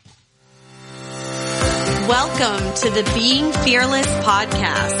Welcome to the Being Fearless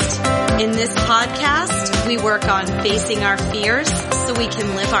podcast. In this podcast, we work on facing our fears so we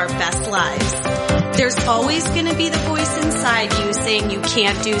can live our best lives. There's always going to be the voice inside you saying you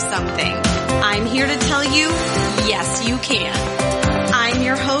can't do something. I'm here to tell you, yes, you can. I'm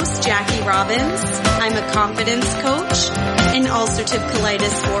your host, Jackie Robbins. I'm a confidence coach, an ulcerative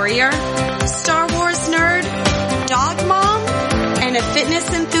colitis warrior, Star Wars nerd, dog mom, and a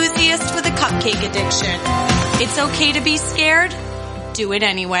fitness enthusiast with a cupcake addiction. It's okay to be scared. Do it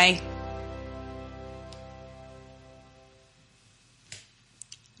anyway.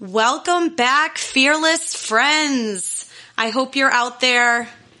 Welcome back, fearless friends. I hope you're out there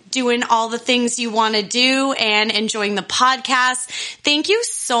doing all the things you want to do and enjoying the podcast. Thank you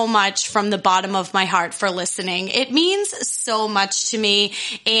so much from the bottom of my heart for listening. It means so much to me.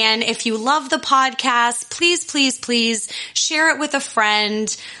 And if you love the podcast, please share it with a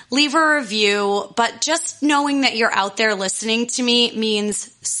friend, leave a review. But just knowing that you're out there listening to me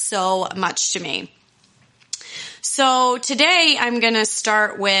means so much to me. So today I'm going to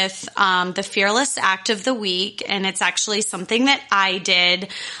start with the Fearless Act of the Week, and it's actually something that I did,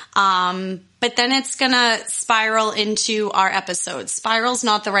 but then it's going to spiral into our episodes. Spiral's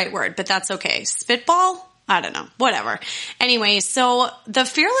not the right word, but that's okay. Spitball? I don't know. Whatever. Anyway, so the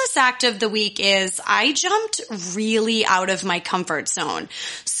Fearless Act of the Week is I jumped really out of my comfort zone.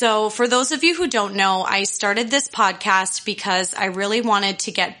 So for those of you who don't know, I started this podcast because I really wanted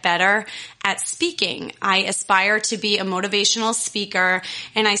to get better at speaking. I aspire to be a motivational speaker,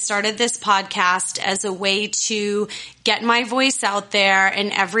 and I started this podcast as a way to get my voice out there,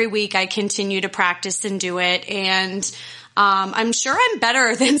 and every week I continue to practice and do it, and I'm sure I'm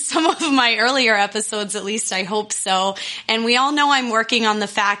better than some of my earlier episodes, at least I hope so. And we all know I'm working on the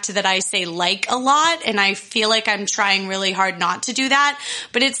fact that I say like a lot, and I feel like I'm trying really hard not to do that.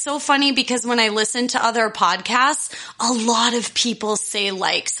 But it's so funny because when I listen to other podcasts, a lot of people say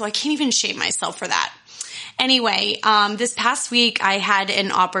like, so I can't even shame myself for that. Anyway, this past week I had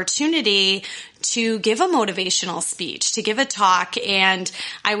an opportunity to give a motivational speech, to give a talk, and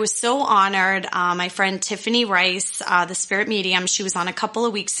I was so honored. My friend Tiffany Rice, the spirit medium, she was on a couple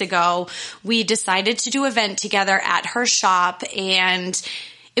of weeks ago. We decided to do an event together at her shop, and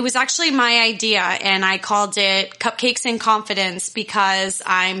it was actually my idea, and I called it Cupcakes and Confidence because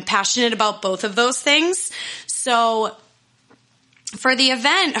I'm passionate about both of those things. So for the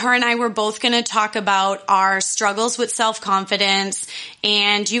event, her and I were both going to talk about our struggles with self-confidence.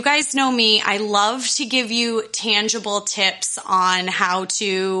 And you guys know me, I love to give you tangible tips on how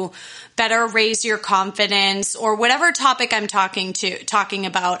to better raise your confidence or whatever topic I'm talking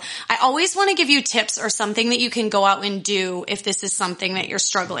about. I always want to give you tips or something that you can go out and do if this is something that you're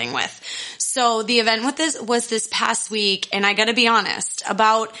struggling with. So the event was this past week, and I got to be honest,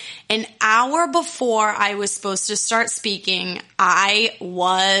 about an hour before I was supposed to start speaking, I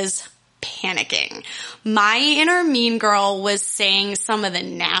was panicking. My inner mean girl was saying some of the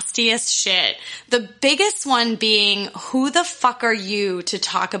nastiest shit. The biggest one being, who the fuck are you to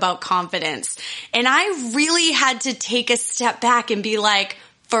talk about confidence? And I really had to take a step back and be like,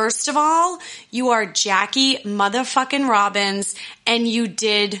 first of all, you are Jackie motherfucking Robbins, and you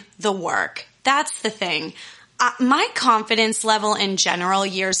did the work. That's the thing. My confidence level in general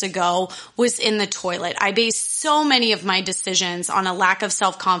years ago was in the toilet. I based so many of my decisions on a lack of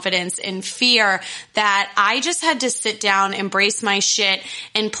self-confidence and fear that I just had to sit down, embrace my shit,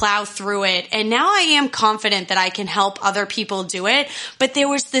 and plow through it. And now I am confident that I can help other people do it. But there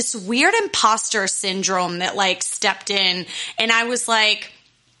was this weird imposter syndrome that like stepped in, and I was like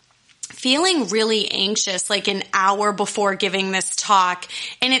feeling really anxious like an hour before giving this talk.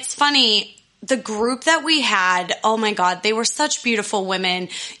 And it's funny, the group that we had, oh my God, they were such beautiful women.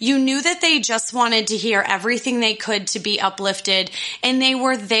 You knew that they just wanted to hear everything they could to be uplifted. And they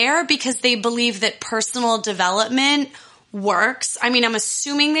were there because they believe that personal development works. I mean, I'm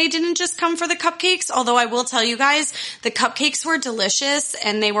assuming they didn't just come for the cupcakes, although I will tell you guys, the cupcakes were delicious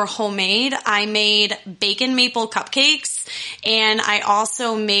and they were homemade. I made bacon maple cupcakes, and I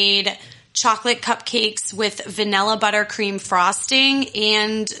also made chocolate cupcakes with vanilla buttercream frosting,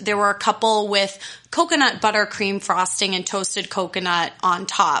 and there were a couple with coconut buttercream frosting and toasted coconut on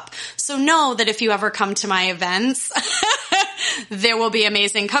top. So know that if you ever come to my events, there will be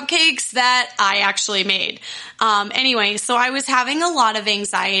amazing cupcakes that I actually made. Anyway, so I was having a lot of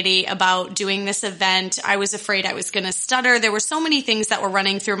anxiety about doing this event. I was afraid I was going to stutter. There were so many things that were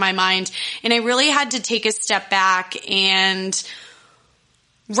running through my mind, and I really had to take a step back. And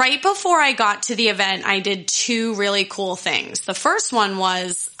right before I got to the event, I did two really cool things. The first one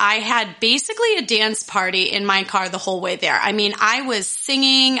was I had basically a dance party in my car the whole way there. I mean, I was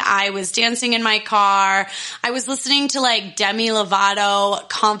singing, I was dancing in my car, I was listening to like Demi Lovato,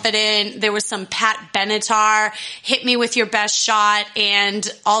 Confident, there was some Pat Benatar, Hit Me With Your Best Shot, and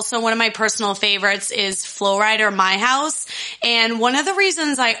also one of my personal favorites is Flo Rida My House. And one of the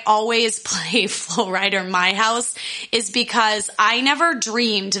reasons I always play Flo Rida My House is because I never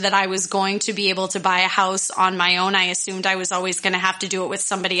dreamed that I was going to be able to buy a house on my own. I assumed I was always going to have to do it with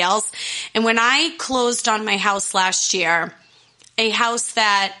somebody else. And when I closed on my house last year, a house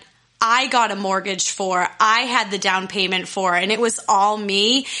that I got a mortgage for, I had the down payment for, and it was all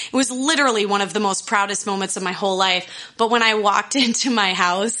me. It was literally one of the most proudest moments of my whole life. But when I walked into my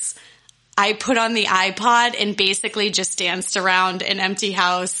house, I put on the iPod and basically just danced around an empty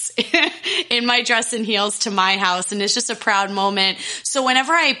house in my dress and heels to my house. And it's just a proud moment. So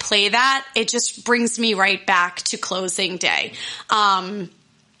whenever I play that, it just brings me right back to closing day.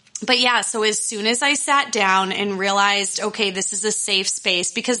 But yeah, so as soon as I sat down and realized, okay, this is a safe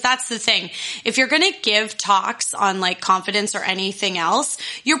space, because that's the thing. If you're going to give talks on like confidence or anything else,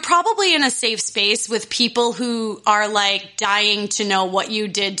 you're probably in a safe space with people who are like dying to know what you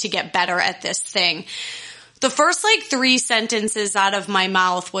did to get better at this thing. The first like 3 sentences out of my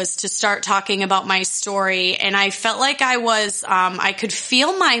mouth was to start talking about my story. And I felt like I could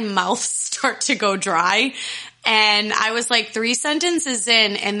feel my mouth start to go dry. And I was like 3 sentences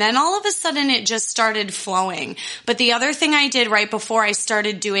in, and then all of a sudden it just started flowing. But the other thing I did right before I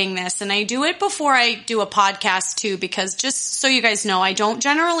started doing this, and I do it before I do a podcast too, because just so you guys know, I don't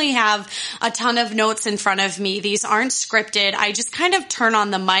generally have a ton of notes in front of me. These aren't scripted. I just kind of turn on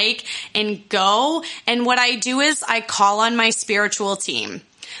the mic and go. And what I do is I call on my spiritual team.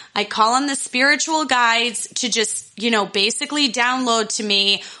 I call on the spiritual guides to just, basically download to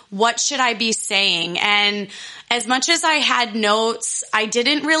me, what should I be saying? And as much as I had notes, I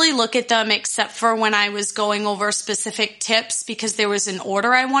didn't really look at them except for when I was going over specific tips because there was an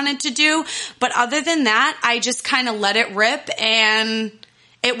order I wanted to do. But other than that, I just kind of let it rip and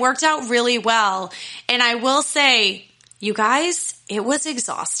it worked out really well. And I will say, you guys, it was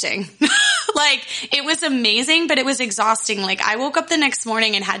exhausting. Like, it was amazing, but it was exhausting. Like, I woke up the next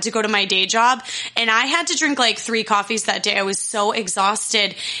morning and had to go to my day job, and I had to drink like 3 coffees that day. I was so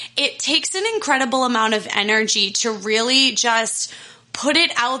exhausted. It takes an incredible amount of energy to really just put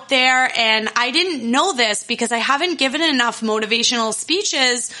it out there. And I didn't know this because I haven't given enough motivational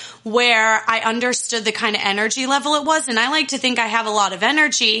speeches where I understood the kind of energy level it was. And I like to think I have a lot of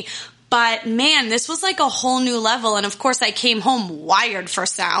energy. But man, this was like a whole new level. And of course I came home wired for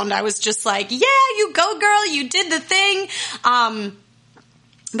sound. I was just like, yeah, you go girl, you did the thing.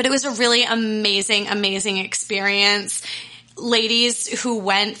 But it was a really amazing, amazing experience. Ladies who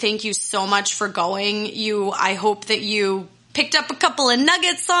went, thank you so much for going. I hope that you picked up a couple of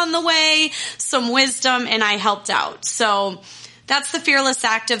nuggets on the way, some wisdom, and I helped out. So that's the Fearless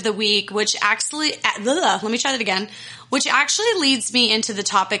Act of the Week, which actually leads me into the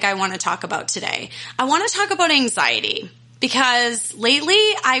topic I want to talk about today. I want to talk about anxiety because lately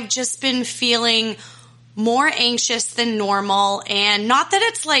I've just been feeling more anxious than normal, and not that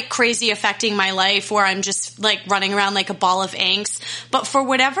it's like crazy affecting my life where I'm just like running around like a ball of angst, but for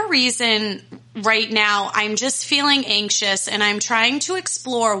whatever reason right now I'm just feeling anxious, and I'm trying to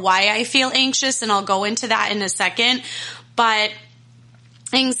explore why I feel anxious, and I'll go into that in a second. But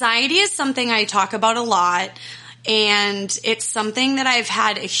anxiety is something I talk about a lot. And it's something that I've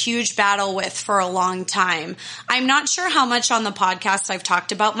had a huge battle with for a long time. I'm not sure how much on the podcast I've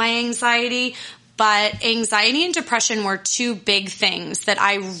talked about my anxiety, but anxiety and depression were 2 big things that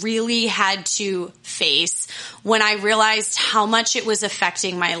I really had to face when I realized how much it was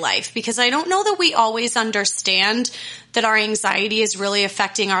affecting my life. Because I don't know that we always understand that our anxiety is really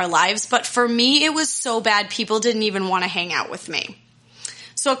affecting our lives. But for me, it was so bad, people didn't even want to hang out with me.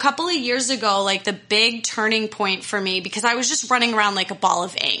 So a couple of years ago, like the big turning point for me, because I was just running around like a ball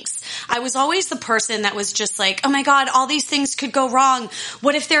of angst. I was always the person that was just like, oh my God, all these things could go wrong.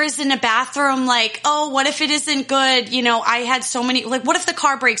 What if there isn't a bathroom? Like, oh, what if it isn't good? I had so many, like, what if the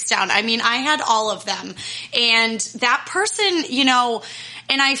car breaks down? I mean, I had all of them. And that person,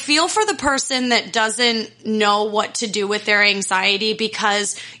 and I feel for the person that doesn't know what to do with their anxiety,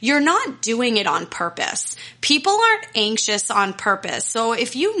 because you're not doing it on purpose. People aren't anxious on purpose. So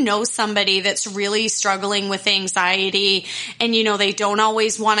if you know somebody that's really struggling with anxiety and, they don't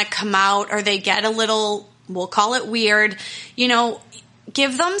always want to come out, or they get a little, we'll call it weird,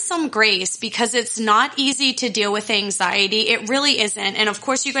 give them some grace, because it's not easy to deal with anxiety. It really isn't. And of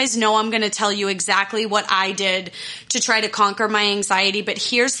course, you guys know I'm going to tell you exactly what I did to try to conquer my anxiety. But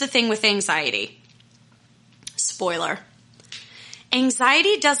here's the thing with anxiety. Spoiler.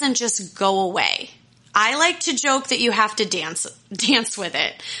 anxiety doesn't just go away. I like to joke that you have to dance with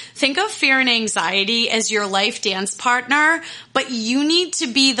it. Think of fear and anxiety as your life dance partner, but you need to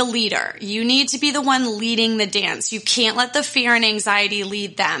be the leader. You need to be the one leading the dance. You can't let the fear and anxiety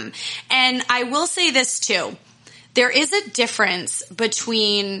lead them. And I will say this too. There is a difference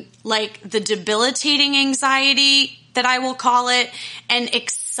between like the debilitating anxiety that I will call it and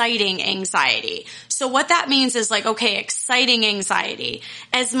exciting anxiety. So what that means is like, okay, exciting anxiety.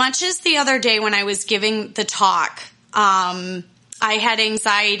 As much as the other day when I was giving the talk, I had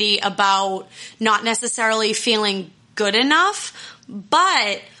anxiety about not necessarily feeling good enough,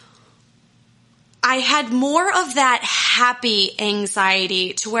 but I had more of that happy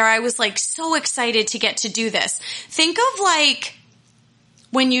anxiety to where I was like so excited to get to do this. Think of like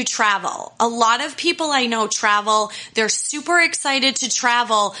when you travel. A lot of people I know travel. They're super excited to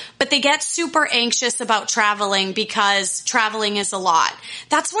travel, but they get super anxious about traveling because traveling is a lot.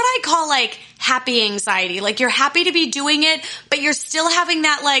 That's what I call like happy anxiety. Like you're happy to be doing it, but you're still having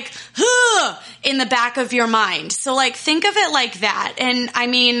that like, in the back of your mind. So like think of it like that. And I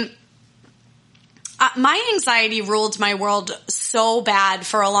mean, my anxiety ruled my world so bad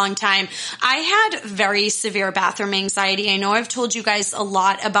for a long time. I had very severe bathroom anxiety. I know I've told you guys a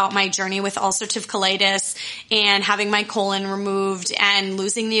lot about my journey with ulcerative colitis and having my colon removed and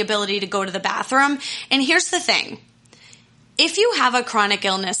losing the ability to go to the bathroom. And here's the thing. If you have a chronic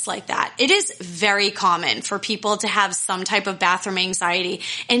illness like that, it is very common for people to have some type of bathroom anxiety.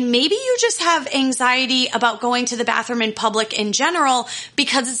 And maybe you just have anxiety about going to the bathroom in public in general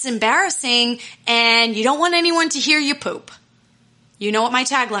because it's embarrassing and you don't want anyone to hear you poop. You know what my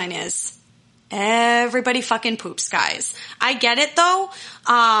tagline is? Everybody fucking poops, guys. I get it though.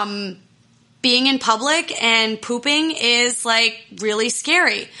 Being in public and pooping is like really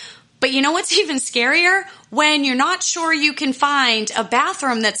scary. But you know what's even scarier? When you're not sure you can find a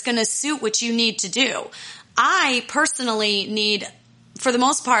bathroom that's going to suit what you need to do. I personally need, for the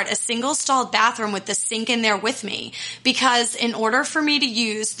most part, a single stalled bathroom with the sink in there with me. Because in order for me to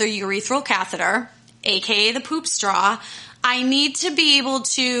use the urethral catheter, aka the poop straw, I need to be able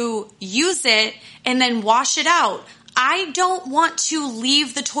to use it and then wash it out. I don't want to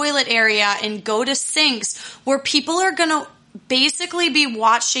leave the toilet area and go to sinks where people are going to basically be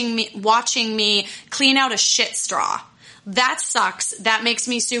watching me clean out a shit straw. That sucks. That makes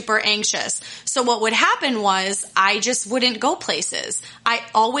me super anxious. So what would happen was I just wouldn't go places. I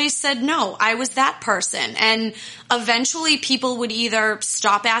always said no. I was that person. And eventually people would either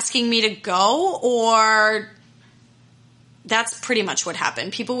stop asking me to go or that's pretty much what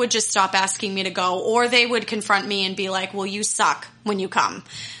happened. People would just stop asking me to go or they would confront me and be like, well, you suck when you come.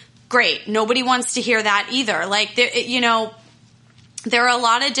 Great. Nobody wants to hear that either. Like, there are a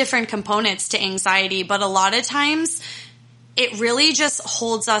lot of different components to anxiety, but a lot of times it really just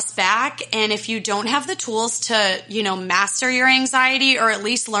holds us back. And if you don't have the tools to, master your anxiety or at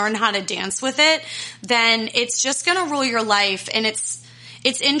least learn how to dance with it, then it's just going to rule your life. And it's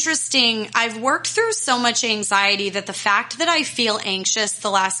interesting. I've worked through so much anxiety that the fact that I feel anxious the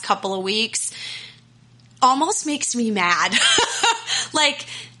last couple of weeks almost makes me mad. Like,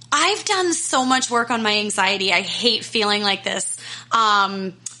 I've done so much work on my anxiety. I hate feeling like this.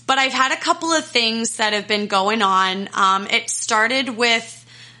 But I've had a couple of things that have been going on. It started with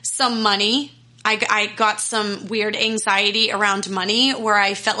some money. I got some weird anxiety around money where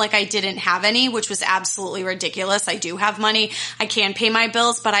I felt like I didn't have any, which was absolutely ridiculous. I do have money. I can pay my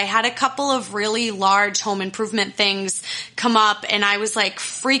bills, but I had a couple of really large home improvement things come up and I was like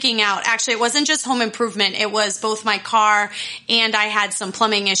freaking out. Actually, it wasn't just home improvement. It was both my car and I had some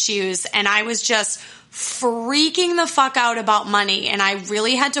plumbing issues and I was just freaking the fuck out about money. And I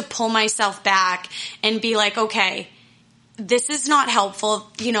really had to pull myself back and be like, okay, this is not helpful.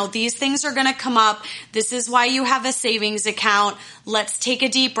 These things are going to come up. This is why you have a savings account. Let's take a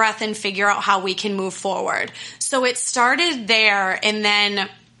deep breath and figure out how we can move forward. So it started there. And then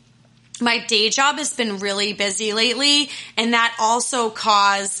my day job has been really busy lately, and that also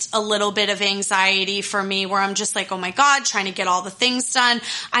caused a little bit of anxiety for me where I'm just like, oh my God, trying to get all the things done.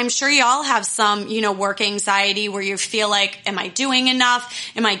 I'm sure y'all have some, work anxiety where you feel like, am I doing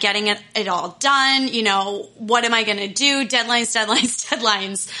enough? Am I getting it all done? What am I going to do?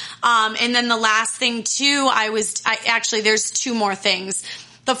 Deadlines. And then the last thing too, there's two more things.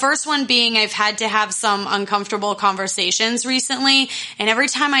 The first one being I've had to have some uncomfortable conversations recently, and every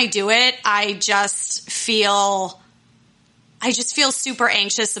time I do it, I just feel I just feel super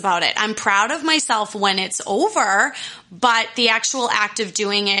anxious about it. I'm proud of myself when it's over, but the actual act of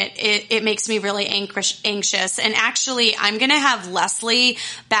doing it makes me really anxious. And actually, I'm going to have Leslie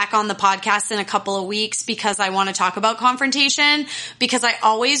back on the podcast in a couple of weeks because I want to talk about confrontation, because I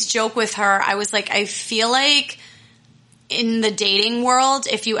always joke with her. I was like, I feel like in the dating world,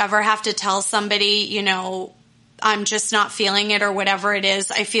 if you ever have to tell somebody, you know, I'm just not feeling it or whatever it is,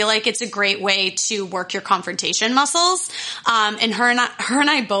 I feel like it's a great way to work your confrontation muscles. And her and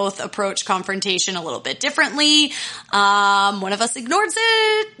I both approach confrontation a little bit differently. One of us ignores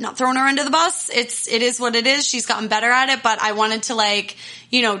it, not throwing her under the bus. It is what it is. She's gotten better at it, but I wanted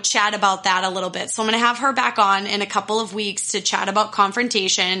to chat about that a little bit. So I'm going to have her back on in a couple of weeks to chat about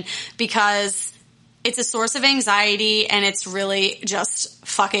confrontation, because it's a source of anxiety and it's really just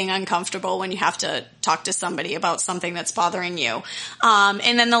fucking uncomfortable when you have to talk to somebody about something that's bothering you.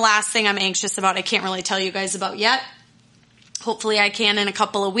 And then the last thing I'm anxious about, I can't really tell you guys about yet. Hopefully I can in a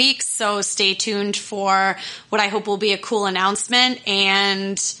couple of weeks. So stay tuned for what I hope will be a cool announcement.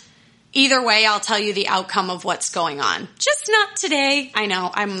 And either way, I'll tell you the outcome of what's going on. Just not today. I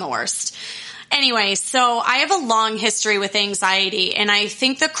know, I'm the worst. Anyway, so I have a long history with anxiety, and I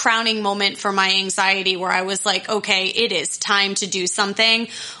think the crowning moment for my anxiety where I was like, okay, it is time to do something,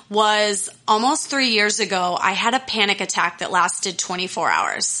 was almost 3 years ago. I had a panic attack that lasted 24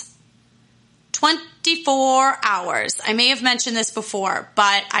 hours. 24 hours. I may have mentioned this before,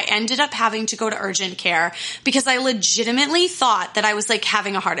 but I ended up having to go to urgent care because I legitimately thought that I was like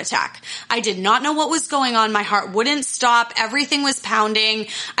having a heart attack. I did not know what was going on. My heart wouldn't stop. Everything was pounding.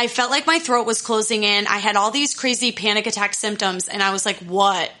 I felt like my throat was closing in. I had all these crazy panic attack symptoms, and I was like,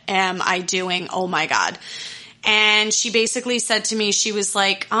 what am I doing? Oh my God. And she basically said to me, she was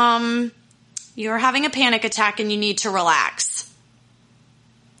like, you're having a panic attack and you need to relax.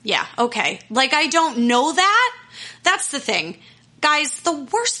 Yeah, okay. Like, I don't know that. That's the thing. Guys, the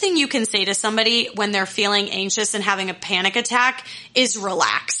worst thing you can say to somebody when they're feeling anxious and having a panic attack is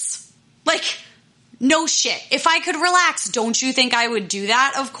relax. Like, no shit. If I could relax, don't you think I would do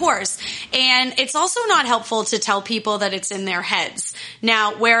that? Of course. And it's also not helpful to tell people that it's in their heads.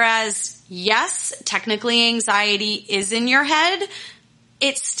 Now, whereas, yes, technically anxiety is in your head,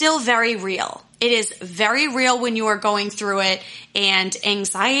 it's still very real. It is very real when you are going through it, and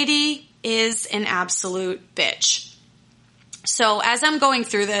anxiety is an absolute bitch. So as I'm going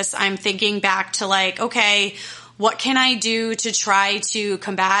through this, I'm thinking back to like, okay, what can I do to try to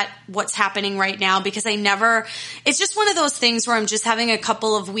combat what's happening right now? Because it's just one of those things where I'm just having a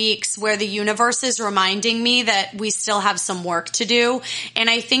couple of weeks where the universe is reminding me that we still have some work to do. And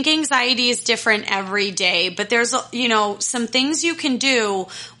I think anxiety is different every day, but there's, some things you can do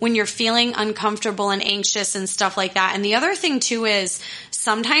when you're feeling uncomfortable and anxious and stuff like that. And the other thing too is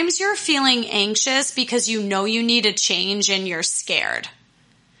sometimes you're feeling anxious because you know you need a change and you're scared.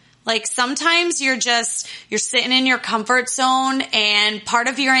 Like sometimes you're sitting in your comfort zone, and part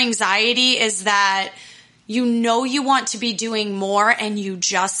of your anxiety is that you know you want to be doing more and you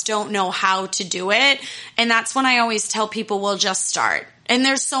just don't know how to do it. And that's when I always tell people, well, just start. And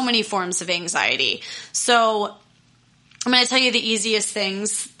there's so many forms of anxiety. So I'm going to tell you the easiest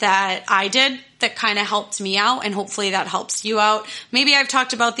things that I did that kind of helped me out, and hopefully that helps you out. Maybe I've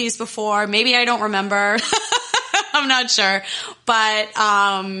talked about these before. Maybe I don't remember. I'm not sure. But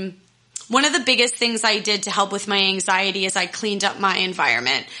one of the biggest things I did to help with my anxiety is I cleaned up my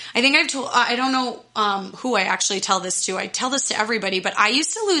environment. I think I don't know who I actually tell this to. I tell this to everybody, but I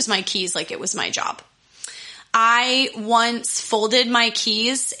used to lose my keys like it was my job. I once folded my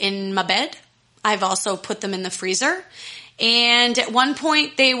keys in my bed. I've also put them in the freezer. And at one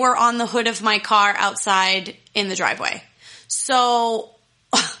point, they were on the hood of my car outside in the driveway. So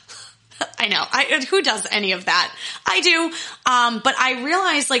I know. Who does any of that? I do. But I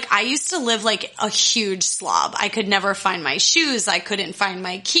realized I used to live like a huge slob. I could never find my shoes. I couldn't find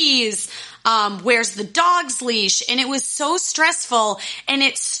my keys. Where's the dog's leash? And it was so stressful. And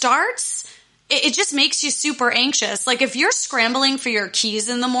it just makes you super anxious. Like if you're scrambling for your keys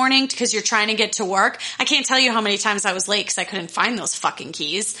in the morning because you're trying to get to work, I can't tell you how many times I was late because I couldn't find those fucking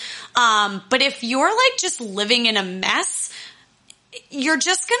keys. But if you're just living in a mess, you're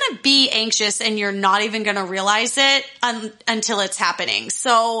just going to be anxious and you're not even going to realize it until it's happening.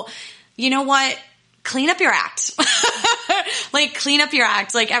 So, you know what? Clean up your act. Clean up your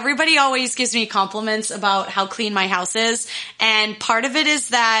act. Everybody always gives me compliments about how clean my house is. And part of it is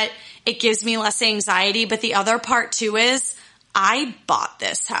that it gives me less anxiety. But the other part too is I bought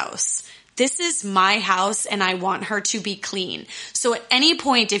this house. This is my house and I want her to be clean. So at any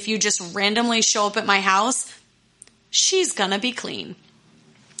point, if you just randomly show up at my house, she's gonna be clean.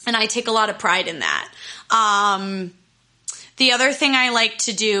 And I take a lot of pride in that. The other thing I like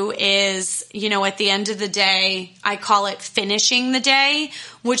to do is, at the end of the day, I call it finishing the day,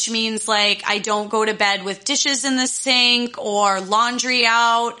 which means like I don't go to bed with dishes in the sink or laundry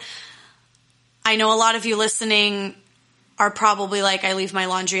out. I know a lot of you listening are probably like, I leave my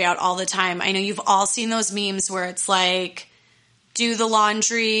laundry out all the time. I know you've all seen those memes where it's like, do the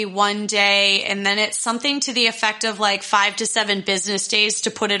laundry one day and then it's something to the effect of like 5 to 7 business days to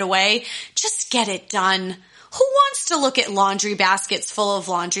put it away. Just get it done. Who wants to look at laundry baskets full of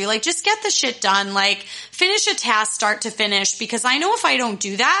laundry? Like, just get the shit done. Like, finish a task start to finish, because I know if I don't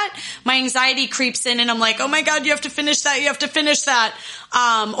do that, my anxiety creeps in and I'm like, oh my God, you have to finish that. You have to finish that.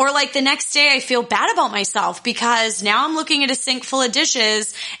 Or like the next day I feel bad about myself because now I'm looking at a sink full of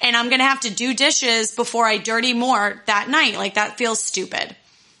dishes and I'm going to have to do dishes before I dirty more that night. Like, that feels stupid.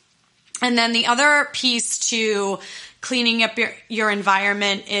 And then the other piece to cleaning up your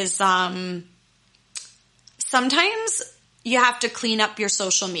environment is, sometimes you have to clean up your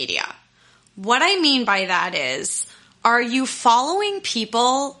social media. What I mean by that is, are you following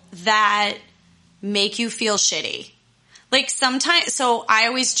people that make you feel shitty? Like sometimes, so I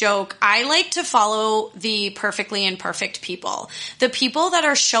always joke, I like to follow the perfectly imperfect people. The people that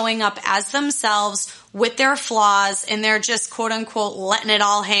are showing up as themselves with their flaws and they're just quote unquote letting it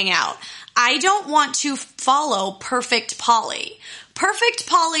all hang out. I don't want to follow perfect Polly. Perfect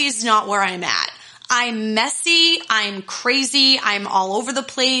Polly is not where I'm at. I'm messy, I'm crazy, I'm all over the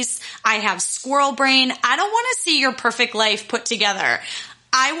place, I have squirrel brain. I don't want to see your perfect life put together.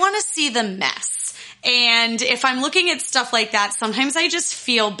 I want to see the mess. And if I'm looking at stuff like that, sometimes I just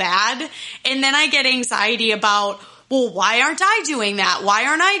feel bad. And then I get anxiety about, well, why aren't I doing that? Why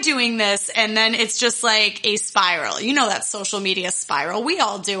aren't I doing this? And then it's just like a spiral. You know that social media spiral. We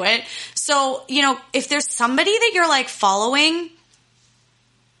all do it. So, if there's somebody that you're like following,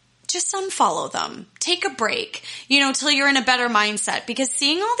 just unfollow them. Take a break, till you're in a better mindset, because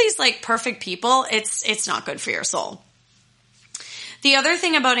seeing all these like perfect people, it's not good for your soul. The other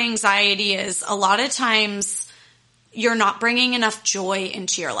thing about anxiety is a lot of times you're not bringing enough joy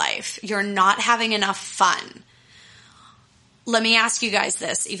into your life. You're not having enough fun. Let me ask you guys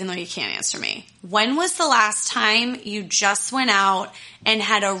this, even though you can't answer me. When was the last time you just went out and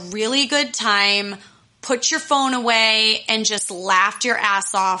had a really good time, put your phone away, and just laughed your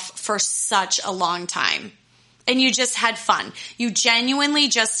ass off for such a long time? And you just had fun. You genuinely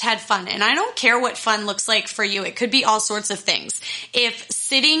just had fun. And I don't care what fun looks like for you. It could be all sorts of things. If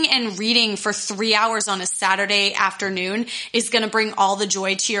sitting and reading for 3 hours on a Saturday afternoon is going to bring all the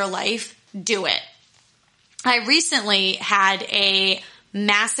joy to your life, do it. I recently had a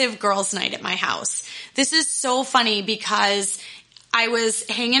massive girls' night at my house. This is so funny because I was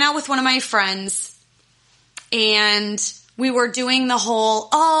hanging out with one of my friends and we were doing the whole,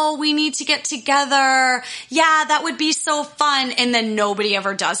 oh, we need to get together. Yeah, that would be so fun. And then nobody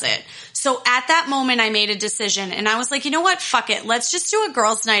ever does it. So at that moment, I made a decision and I was like, you know what? Fuck it. Let's just do a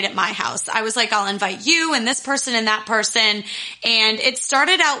girls' night at my house. I was like, I'll invite you and this person and that person. And it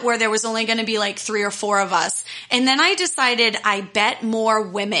started out where there was only going to be like 3 or 4 of us. And then I decided I bet more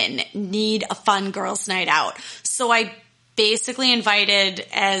women need a fun girls' night out. So I basically invited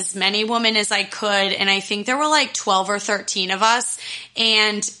as many women as I could, and I think there were like 12 or 13 of us,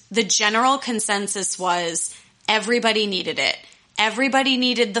 and the general consensus was everybody needed it. Everybody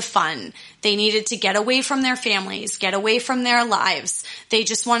needed the fun. They needed to get away from their families, get away from their lives. They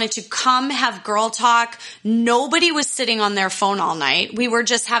just wanted to come have girl talk. Nobody was sitting on their phone all night. We were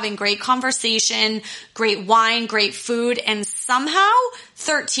just having great conversation, great wine, great food, and somehow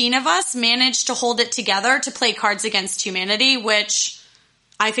 13 of us managed to hold it together to play Cards Against Humanity, which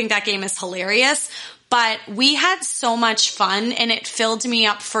I think that game is hilarious. But we had so much fun and it filled me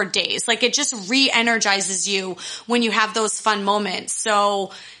up for days. Like, it just re-energizes you when you have those fun moments.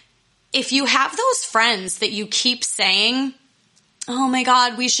 So if you have those friends that you keep saying, oh my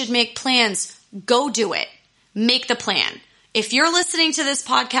God, we should make plans, go do it. Make the plan. If you're listening to this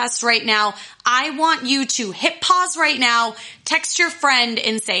podcast right now, I want you to hit pause right now, text your friend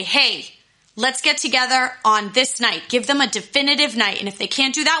and say, hey, let's get together on this night. Give them a definitive night. And if they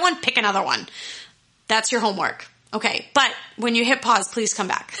can't do that one, pick another one. That's your homework. Okay. But when you hit pause, please come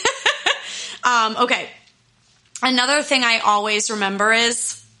back. Okay. Another thing I always remember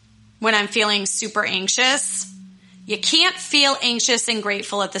is when I'm feeling super anxious, you can't feel anxious and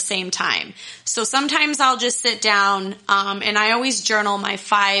grateful at the same time. So sometimes I'll just sit down, and I always journal my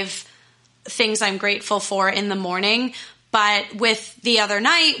 5 things I'm grateful for in the morning. But with the other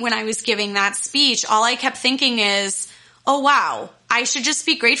night when I was giving that speech, all I kept thinking is, oh wow, I should just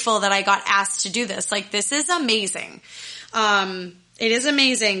be grateful that I got asked to do this. Like, this is amazing. it is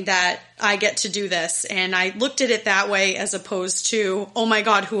amazing that I get to do this. And I looked at it that way as opposed to, oh my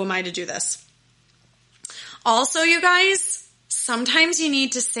God, who am I to do this? Also, you guys, sometimes you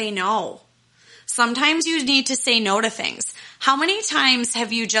need to say no. Sometimes you need to say no to things. How many times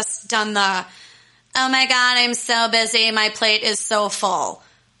have you just done the, oh my God, I'm so busy. My plate is so full.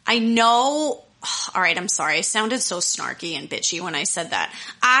 I know. All right, I'm sorry. I sounded so snarky and bitchy when I said that.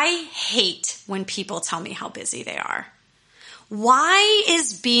 I hate when people tell me how busy they are. Why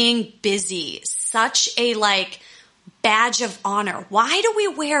is being busy such a badge of honor? Why do we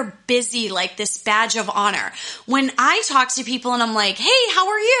wear busy like this badge of honor? When I talk to people and I'm like, hey, how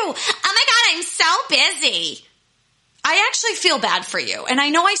are you? Oh my God, I'm so busy. I actually feel bad for you. And I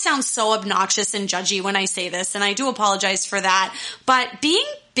know I sound so obnoxious and judgy when I say this, and I do apologize for that. But being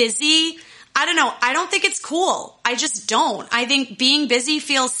busy, I don't know. I don't think it's cool. I just don't. I think being busy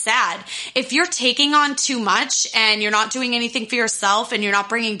feels sad. If you're taking on too much and you're not doing anything for yourself and you're not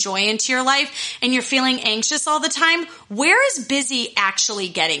bringing joy into your life and you're feeling anxious all the time, where is busy actually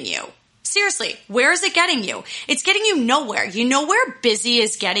getting you? Seriously, where is it getting you? It's getting you nowhere. You know where busy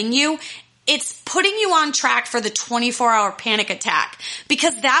is getting you? It's putting you on track for the 24-hour panic attack,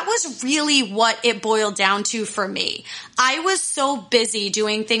 because that was really what it boiled down to for me. I was so busy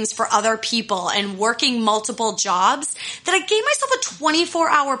doing things for other people and working multiple jobs that I gave myself a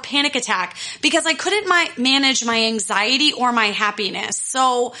 24-hour panic attack because I couldn't manage my anxiety or my happiness.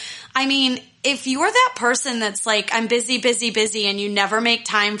 So, I mean, if you're that person that's like, I'm busy, busy, busy, and you never make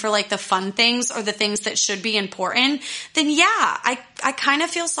time for the fun things or the things that should be important, then yeah, I kind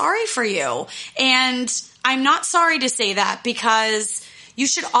of feel sorry for you. And I'm not sorry to say that, because you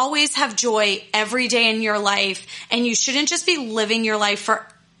should always have joy every day in your life, and you shouldn't just be living your life for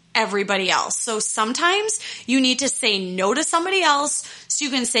everybody else. So sometimes you need to say no to somebody else so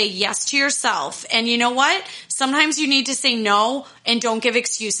you can say yes to yourself. And you know what? Sometimes you need to say no, and don't give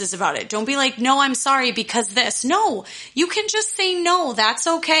excuses about it. Don't be like, no, I'm sorry because this. No, you can just say no. That's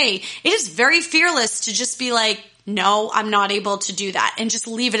okay. It is very fearless to just be like, no, I'm not able to do that, and just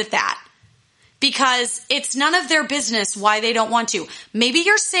leave it at that. Because it's none of their business why they don't want to. Maybe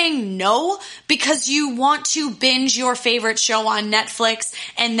you're saying no because you want to binge your favorite show on Netflix,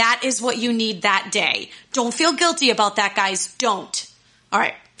 and that is what you need that day. Don't feel guilty about that, guys. Don't. All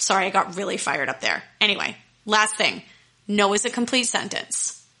right. Sorry, I got really fired up there. Anyway, last thing. No is a complete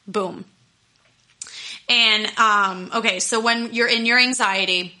sentence. Boom. And, okay, so when you're in your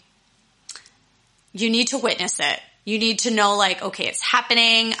anxiety, you need to witness it. You need to know okay, it's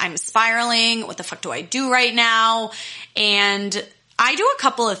happening. I'm spiraling. What the fuck do I do right now? And I do a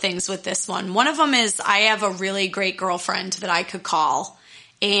couple of things with this one. One of them is I have a really great girlfriend that I could call,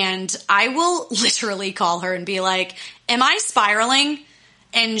 and I will literally call her and be like, am I spiraling?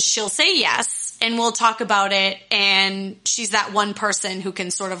 And she'll say yes, and we'll talk about it. And she's that one person who can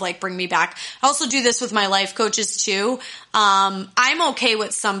sort of bring me back. I also do this with my life coaches too. I'm okay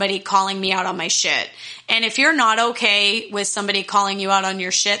with somebody calling me out on my shit. And if you're not okay with somebody calling you out on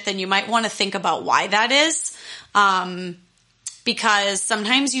your shit, then you might want to think about why that is. Because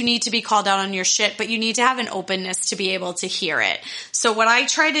sometimes you need to be called out on your shit, but you need to have an openness to be able to hear it. So what I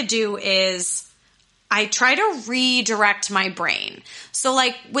try to do is I try to redirect my brain. So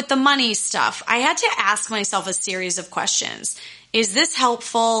with the money stuff, I had to ask myself a series of questions. Is this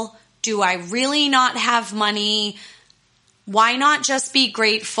helpful? Do I really not have money? Why not just be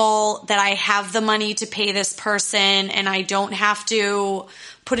grateful that I have the money to pay this person and I don't have to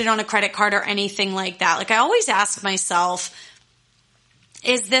put it on a credit card or anything like that? I always ask myself,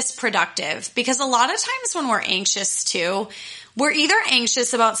 is this productive? Because a lot of times when we're anxious too, we're either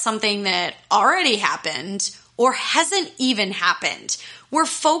anxious about something that already happened or hasn't even happened. We're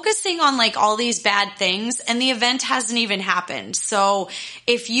focusing on all these bad things, and the event hasn't even happened. So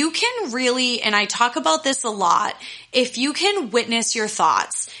if you can really, and I talk about this a lot, if you can witness your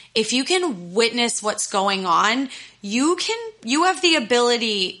thoughts, if you can witness what's going on, you have the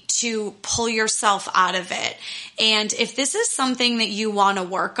ability to pull yourself out of it. And if this is something that you want to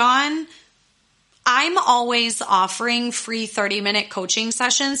work on, I'm always offering free 30-minute coaching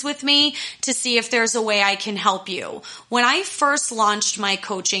sessions with me to see if there's a way I can help you. When I first launched my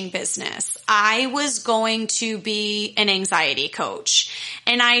coaching business, I was going to be an anxiety coach.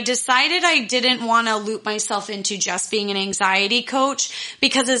 And I decided I didn't want to loop myself into just being an anxiety coach,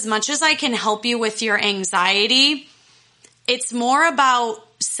 because as much as I can help you with your anxiety, it's more about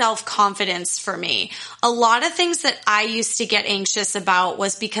self-confidence for me. A lot of things that I used to get anxious about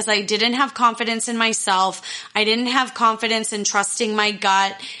was because I didn't have confidence in myself. I didn't have confidence in trusting my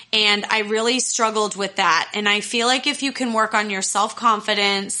gut, and I really struggled with that. And I feel like if you can work on your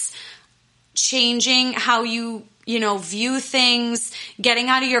self-confidence, changing how you view things, getting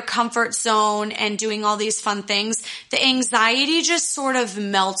out of your comfort zone and doing all these fun things, the anxiety just sort of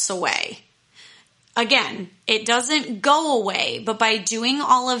melts away. Again, it doesn't go away, but by doing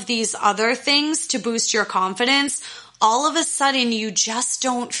all of these other things to boost your confidence, all of a sudden you just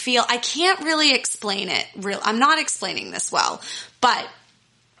don't feel, I can't really explain it. I'm not explaining this well, but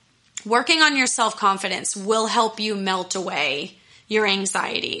working on your self-confidence will help you melt away your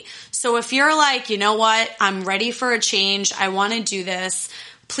anxiety. So if you're like, you know what, I'm ready for a change, I want to do this,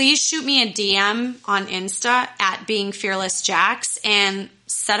 please shoot me a DM on Insta at beingfearlessjax and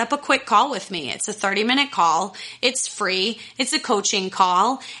set up a quick call with me. It's a 30-minute call. It's free. It's a coaching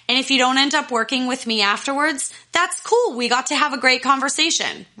call. And if you don't end up working with me afterwards, that's cool. We got to have a great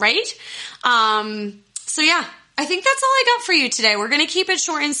conversation, right? So yeah, I think that's all I got for you today. We're going to keep it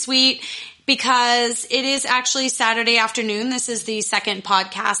short and sweet because it is actually Saturday afternoon. This is the second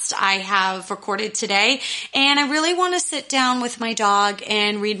podcast I have recorded today. And I really want to sit down with my dog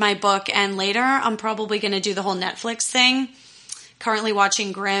and read my book. And later, I'm probably going to do the whole Netflix thing. Currently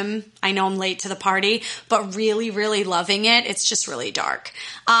watching Grimm. I know I'm late to the party, but really, really loving it. It's just really dark.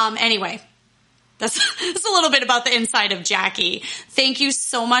 Anyway, that's a little bit about the inside of Jackie. Thank you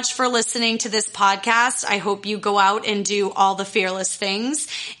so much for listening to this podcast. I hope you go out and do all the fearless things.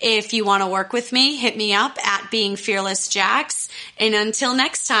 If you want to work with me, hit me up at beingfearlessjax. And until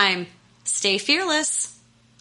next time, stay fearless.